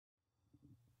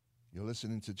You're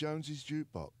listening to Jonesy's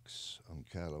Jukebox on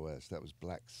KLOS. That was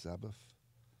Black Sabbath,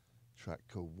 track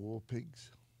called War Pigs.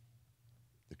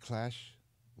 The Clash,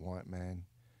 White Man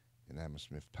in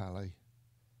Hammersmith Palais.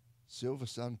 Silver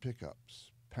Sun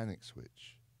Pickups, Panic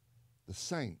Switch. The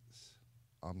Saints,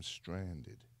 I'm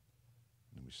Stranded.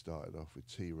 And then we started off with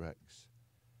T-Rex,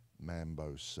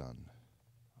 Mambo's Son.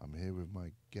 I'm here with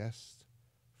my guest,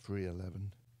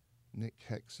 311, Nick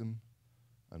Hexum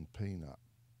and Pnut.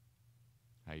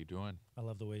 How you doing? I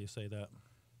love the way you say that.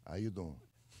 How you doing?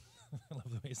 I love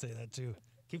the way you say that too.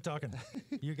 Keep talking.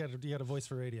 You got a voice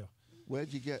for radio.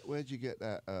 Where'd you get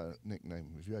that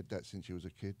nickname? Have you had that since you was a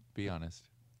kid? Be honest.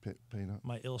 Peanut.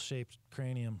 My ill-shaped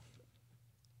cranium.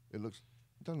 It looks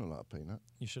don't look like a peanut.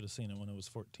 You should have seen it when I was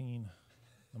 14.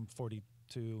 I'm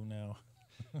 42 now.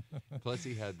 Plus,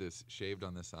 he had this shaved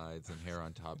on the sides and hair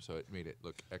on top, so it made it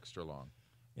look extra long.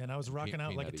 Yeah, and I was rocking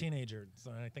out like a Peanutty. teenager,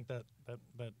 so I think that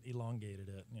elongated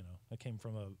it. You know, it came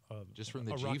from a Just from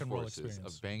the rock and roll G-forces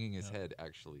experience. of banging his head,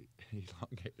 actually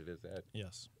elongated his head.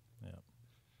 Yes. Yeah.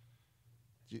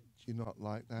 Do you not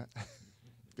like that?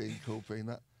 Being called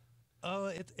Peanut? Oh,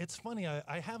 it's funny.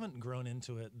 I haven't grown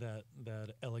into it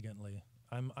that elegantly.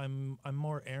 I'm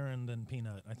more Aaron than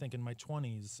Peanut. I think in my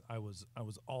 20s I was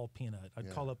all Peanut. I'd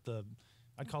call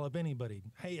up anybody.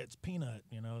 Hey, it's Peanut.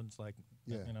 You know, it's like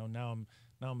you know, now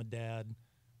I'm a dad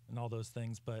and all those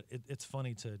things. But it's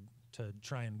funny to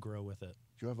try and grow with it.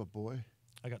 Do you have a boy?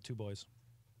 I got 2 boys.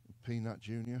 Peanut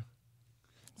Junior?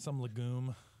 Some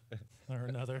legume or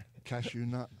another. Cashew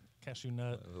Nut? Cashew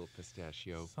nut. A little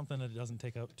pistachio. Something that doesn't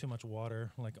take up too much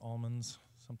water, like almonds.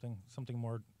 Something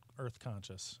more earth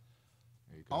conscious.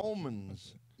 There you go.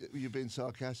 Almonds. You've been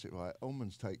sarcastic, right?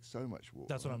 Almonds take so much water.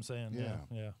 That's what I'm saying. Yeah.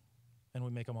 Yeah. And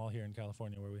we make them all here in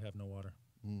California where we have no water.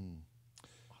 Mm.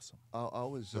 Awesome. I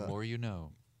was The more you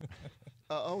know.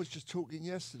 I was just talking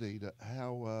yesterday that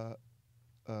how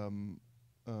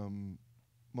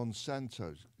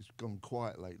Monsanto's it's gone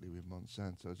quiet lately with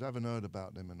Monsanto's. I haven't heard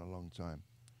about them in a long time.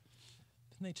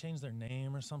 Didn't they change their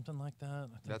name or something like that?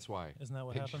 I think, That's why. Isn't that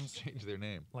what They happens? Change their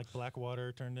name. Like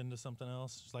Blackwater turned into something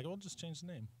else. It's like, well, just change the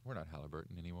name. We're not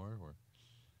Halliburton anymore. Or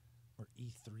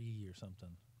E3 or something.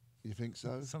 You think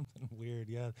so? Something weird,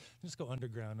 yeah. Just go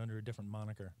underground under a different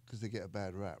moniker. Because they get a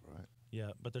bad rap, right?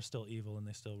 Yeah, but they're still evil and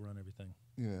they still run everything.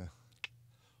 Yeah.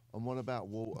 And what about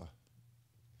water?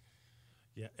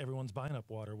 Yeah, everyone's buying up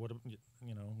water. What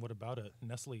about it?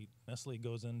 Nestle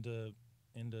goes into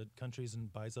countries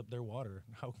and buys up their water.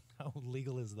 How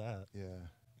legal is that? Yeah.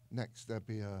 Next, there'd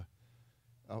be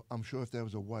I'm sure if there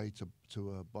was a way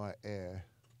to buy air.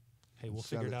 Hey, we'll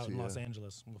sell figure it it out to in you. Los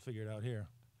Angeles. We'll figure it out here.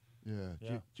 Yeah.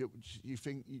 Yeah. Do you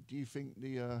think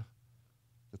the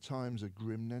times are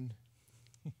grim then?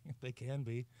 They can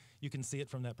be. You can see it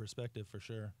from that perspective for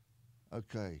sure.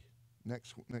 Okay.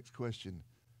 Next question.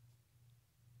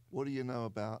 What do you know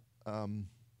about the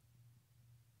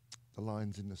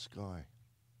lines in the sky?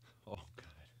 Oh,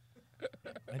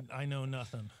 God. I know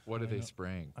nothing. What are I they know-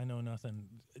 spraying? I know nothing.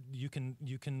 You can.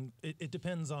 It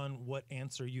depends on what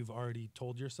answer you've already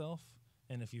told yourself,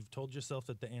 and if you've told yourself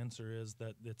that the answer is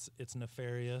that it's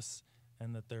nefarious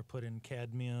and that they're putting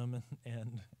cadmium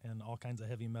and all kinds of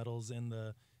heavy metals in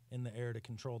the air to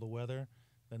control the weather,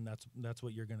 then that's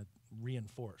what you're going to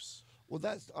reinforce. Well,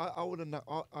 that's I wouldn't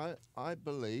know. I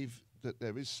believe that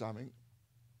there is something.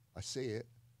 I see it,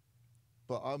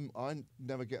 but I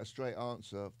never get a straight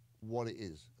answer what it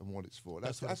is and what it's for.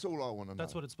 That's all I want to know.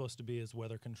 That's what it's supposed to be, is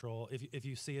weather control. If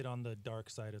you see it on the dark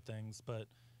side of things, but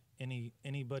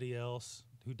anybody else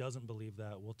who doesn't believe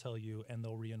that will tell you, and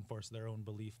they'll reinforce their own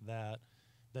belief that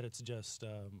it's just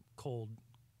cold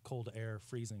air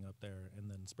freezing up there and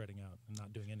then spreading out and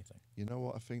not doing anything. You know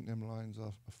what I think them lines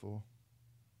are for?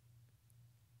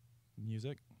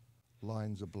 Music.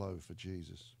 Lines of blow for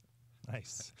Jesus.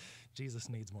 Nice. Jesus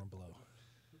needs more blow.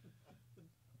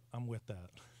 I'm with that.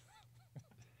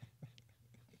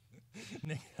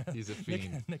 Nick, He's a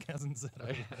fiend. Nick hasn't said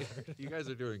it. You guys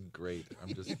are doing great.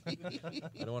 I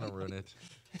don't want to ruin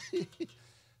it.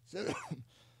 So,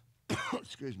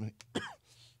 excuse me.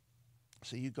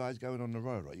 So you guys going on the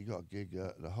road, right? You got a gig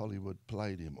at the Hollywood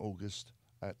Palladium, August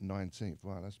at 19th.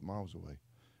 Wow, that's miles away.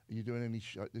 Are you doing any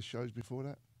shows before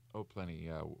that? Oh, plenty.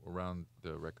 Around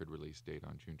the record release date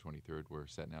on June 23rd, we're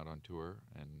setting out on tour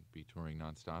and be touring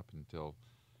nonstop until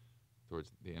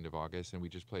towards the end of August. And we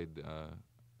just played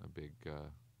a big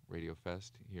radio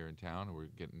fest here in town. We're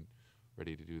getting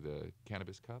ready to do the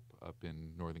Cannabis Cup up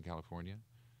in Northern California.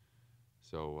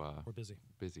 So We're busy.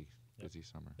 Busy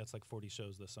summer. That's like 40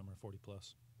 shows this summer, 40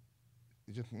 plus.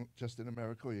 You just in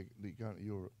America, or you going to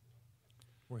Europe?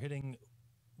 We're hitting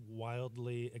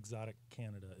wildly exotic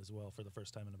Canada as well for the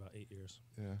first time in about 8 years.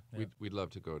 Yeah. Yeah. We'd love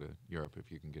to go to Europe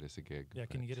if you can get us a gig. Yeah,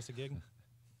 can you get us a gig?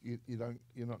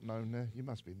 You're not known there. You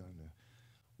must be known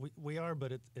there. We are,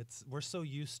 but it's we're so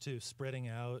used to spreading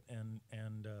out,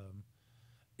 and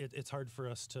it's hard for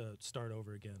us to start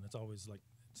over again. It's always like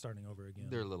starting over again.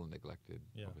 They're a little neglected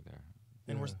Yeah. over there.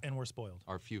 And we're spoiled.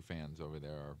 Our few fans over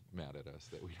there are mad at us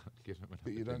that we don't give them enough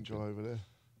But you don't attention. go over there.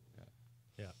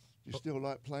 Yeah, Do you still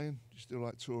like playing? Do you still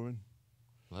like touring?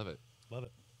 Love it. love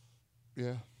it.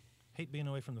 Yeah, Hate being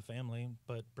away from the family,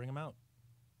 but bring them out.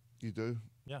 you do.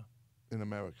 Yeah. In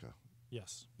America,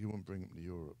 Yes. you wouldn't bring them to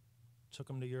Europe. Took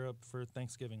them to Europe for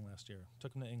Thanksgiving last year.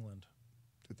 Took them to England.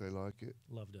 Did they like it?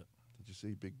 Loved it. Did you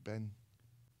see Big Ben?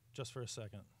 Just for a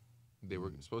second. They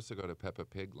were supposed to go to Peppa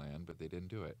Pig Land, but they didn't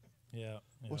do it. Yeah.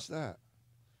 What's that?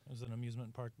 It was an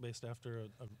amusement park based after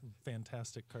a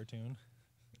fantastic cartoon.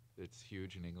 It's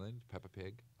huge in England, Peppa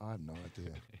Pig. I have no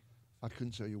idea. I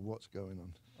couldn't tell you what's going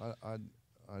on. I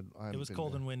It was haven't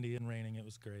cold been and windy and raining. It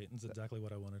was great. It's exactly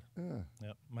what I wanted. there. Yeah,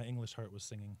 Yep. My English heart was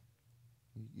singing.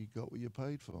 you got what you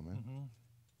paid for, man. Hmm.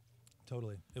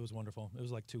 Totally. It was wonderful. It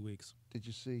was like 2 weeks. Did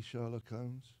you see Sherlock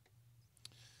Holmes?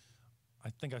 I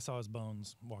think I saw his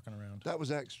bones walking around. That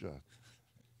was extra.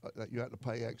 That you had to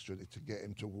pay extra to get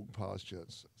him to walk past you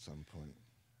at some point.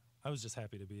 I was just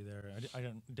happy to be there. I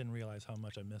didn't realize how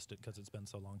much I missed it because it's been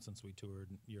so long since we toured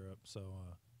Europe. So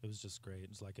it was just great.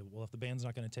 It's like, well, if the band's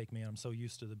not going to take me, I'm so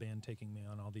used to the band taking me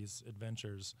on all these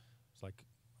adventures. It's like,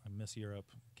 I miss Europe.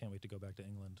 Can't wait to go back to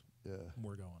England. Yeah,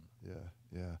 We're going.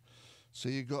 yeah. So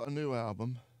you got a new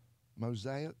album,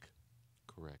 Mosaic,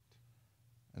 Correct.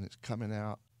 and it's coming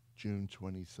out June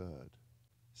 23rd.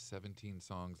 17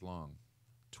 songs long.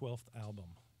 12th album.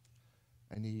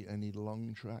 Any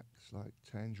long tracks like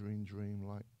Tangerine Dream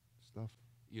like stuff?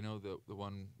 You know, the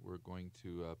one we're going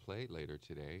to play later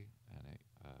today at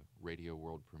a radio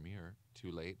world premiere,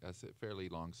 Too Late, that's a fairly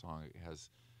long song. It has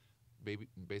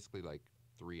basically like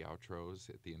 3 outros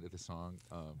at the end of the song.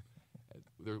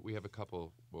 We have a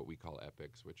couple what we call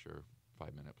epics, which are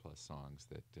 5-minute plus songs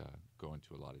that go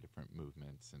into a lot of different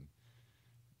movements and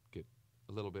get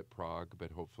a little bit prog,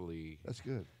 but hopefully That's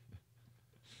good.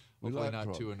 hopefully like not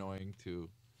prog. too annoying to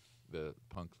the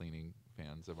punk-leaning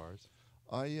fans of ours.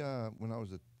 When I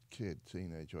was a kid,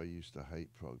 teenager, I used to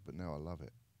hate prog, but now I love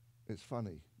it. It's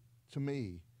funny. To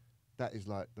me, that is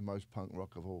like the most punk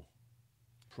rock of all.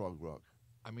 Prog rock.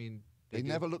 I mean, They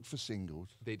never looked for singles.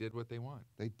 They did what they want.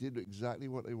 They did exactly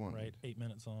what they wanted. Right?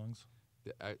 8-minute songs.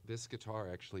 This guitar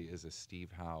actually is a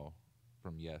Steve Howe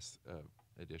from Yes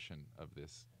edition of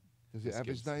this. Does This it have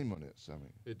his gives- name on it?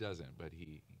 Something. It doesn't, but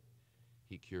he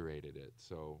curated it.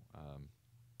 So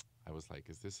I was like,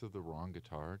 is this the wrong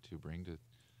guitar to bring to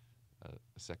a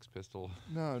Sex Pistol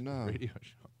No. radio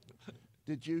show?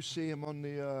 Did you see him on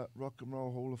the Rock and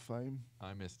Roll Hall of Fame?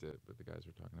 I missed it, but the guys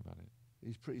were talking about it.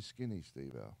 He's pretty skinny,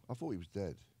 Steve Howe. I thought he was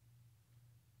dead,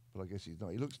 but I guess he's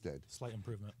not. He looks dead. Slight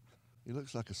improvement. He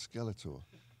looks like a Skeletor.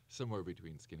 Somewhere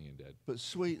between skinny and dead. But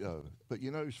sweet, though. But you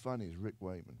know who's funny is Rick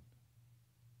Wakeman.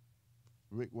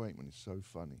 Rick Wakeman is so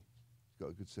funny. He's got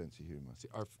a good sense of humor. See,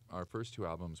 our first 2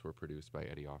 albums were produced by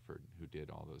Eddie Offord, who did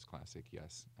all those classic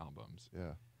Yes albums.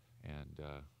 Yeah. And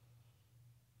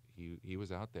he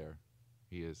was out there.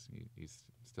 He's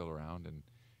still around and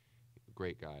a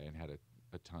great guy, and had a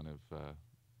ton of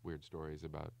weird stories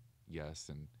about Yes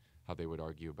and how they would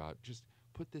argue about just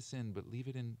put this in, but leave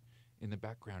it in the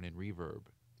background in reverb.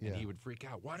 And Yeah. he would freak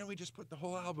out. Why don't we just put the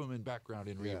whole album in background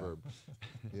in Yeah. reverb?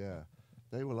 Yeah.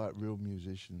 They were like real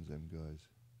musicians, them guys.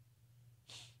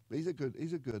 But he's a good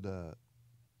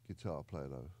guitar player,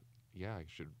 though. Yeah, I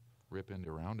should rip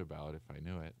into Roundabout if I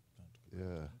knew it.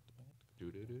 Yeah.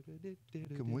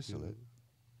 Can whistle it.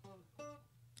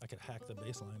 I could hack the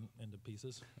bass line into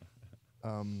pieces.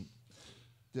 I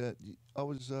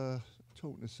was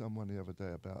talking to someone the other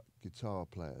day about guitar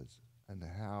players and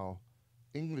how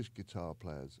English guitar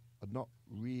players are not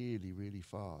really, really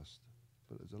fast,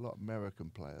 but there's a lot of American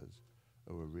players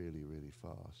who are really, really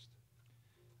fast.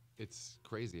 It's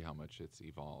crazy how much it's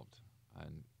evolved.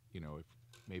 And, you know,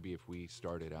 if we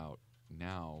started out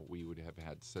now, we would have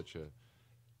had such a,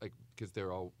 like, because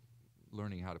they're all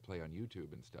learning how to play on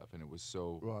YouTube and stuff, and it was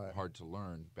so Right. hard to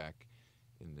learn back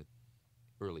in the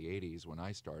early 80s when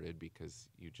I started, because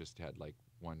you just had, like,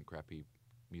 one crappy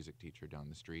music teacher down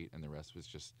the street, and the rest was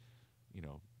just, you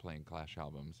know, playing Clash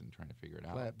albums and trying to figure it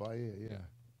Play out. it by ear, yeah. Yeah.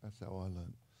 That's how I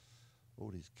learned. All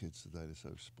these kids today, they're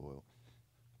so spoiled.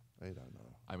 They don't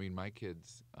know. I mean, my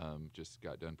kids just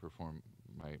got done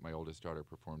my oldest daughter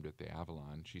performed at the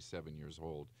Avalon. She's 7 years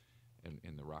old,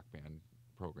 in the rock band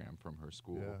program from her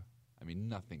school. Yeah. I mean,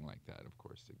 nothing like that, of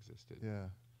course, existed. Yeah.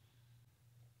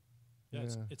 Yeah,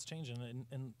 Yeah. it's changing,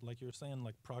 and like you were saying,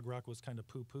 like prog rock was kind of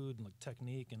poo-pooed, and like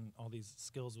technique and all these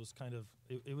skills was kind of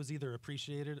it was either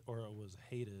appreciated or it was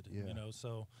hated. Yeah. You know,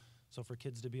 so for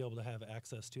kids to be able to have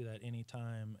access to that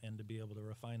anytime and to be able to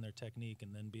refine their technique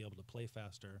and then be able to play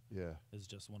faster Yeah. is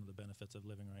just one of the benefits of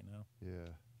living right now Yeah.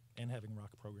 and having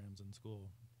rock programs in school.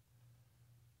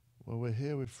 Well, we're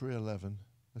here with 311.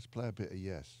 Let's play a bit of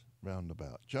Yes,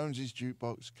 roundabout. Jonesy's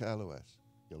Jukebox, KLOS.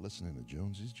 You're listening to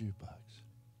Jonesy's Jukebox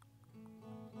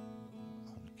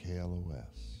on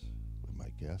KLOS with my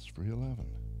guest 311.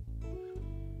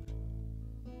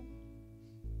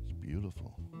 It's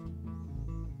beautiful.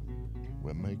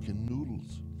 We're making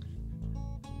noodles.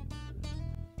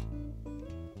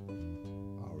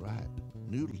 All right,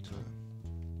 noodle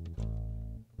time.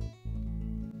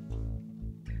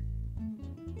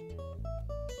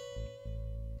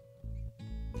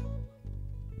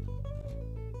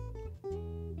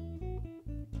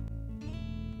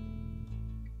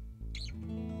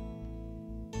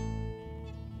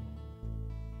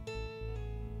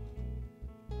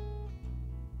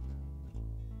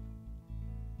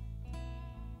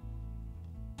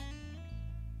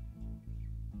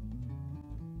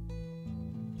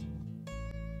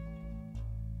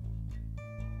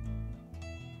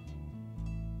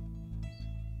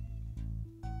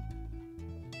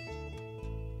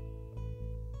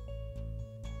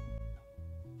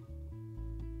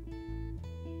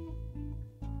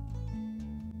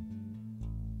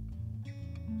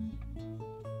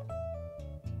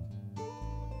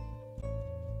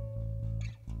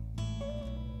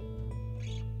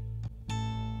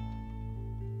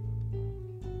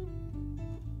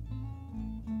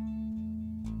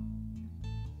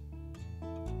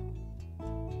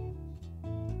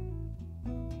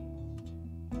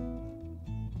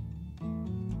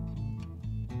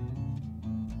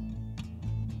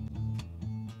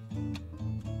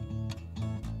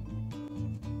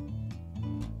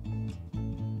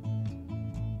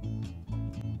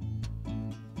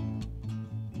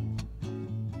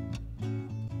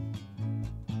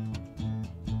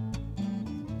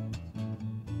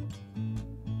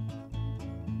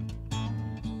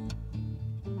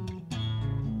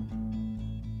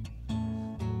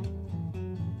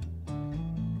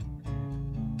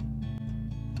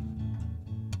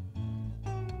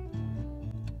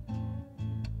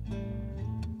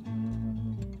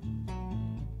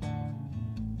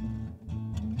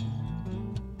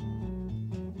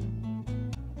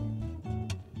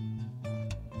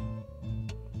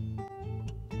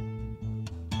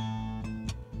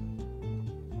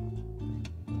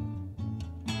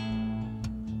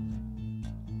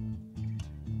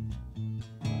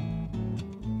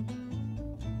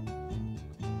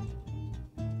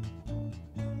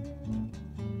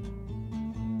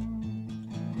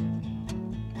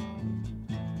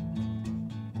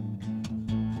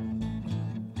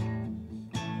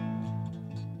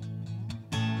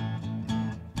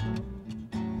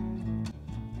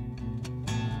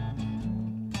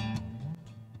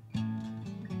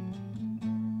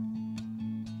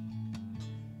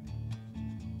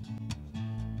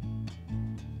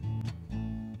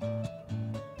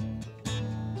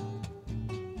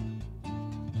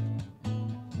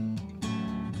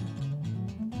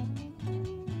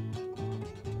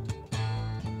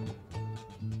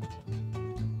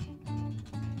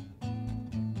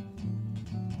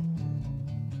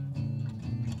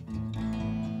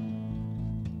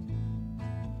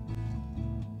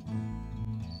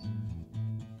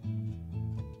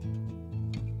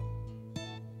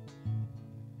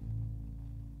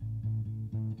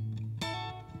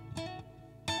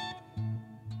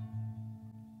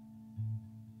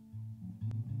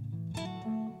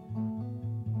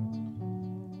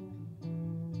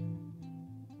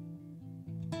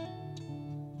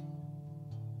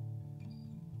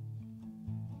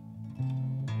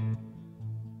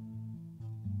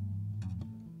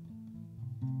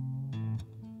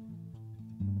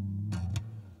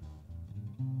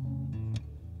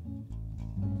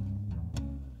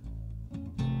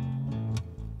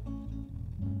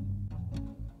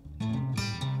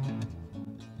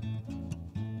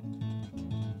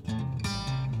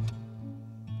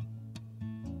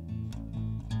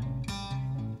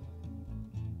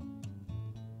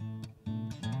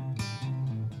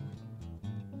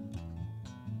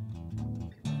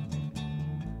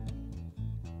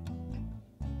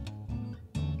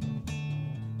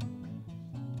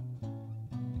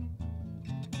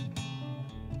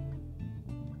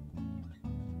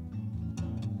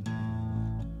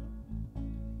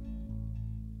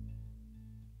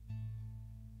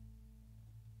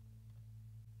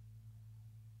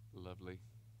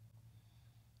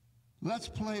 Let's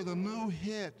play the new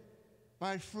hit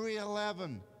by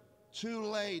 311, Too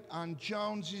Late on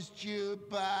Jonesy's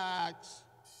Jukebox.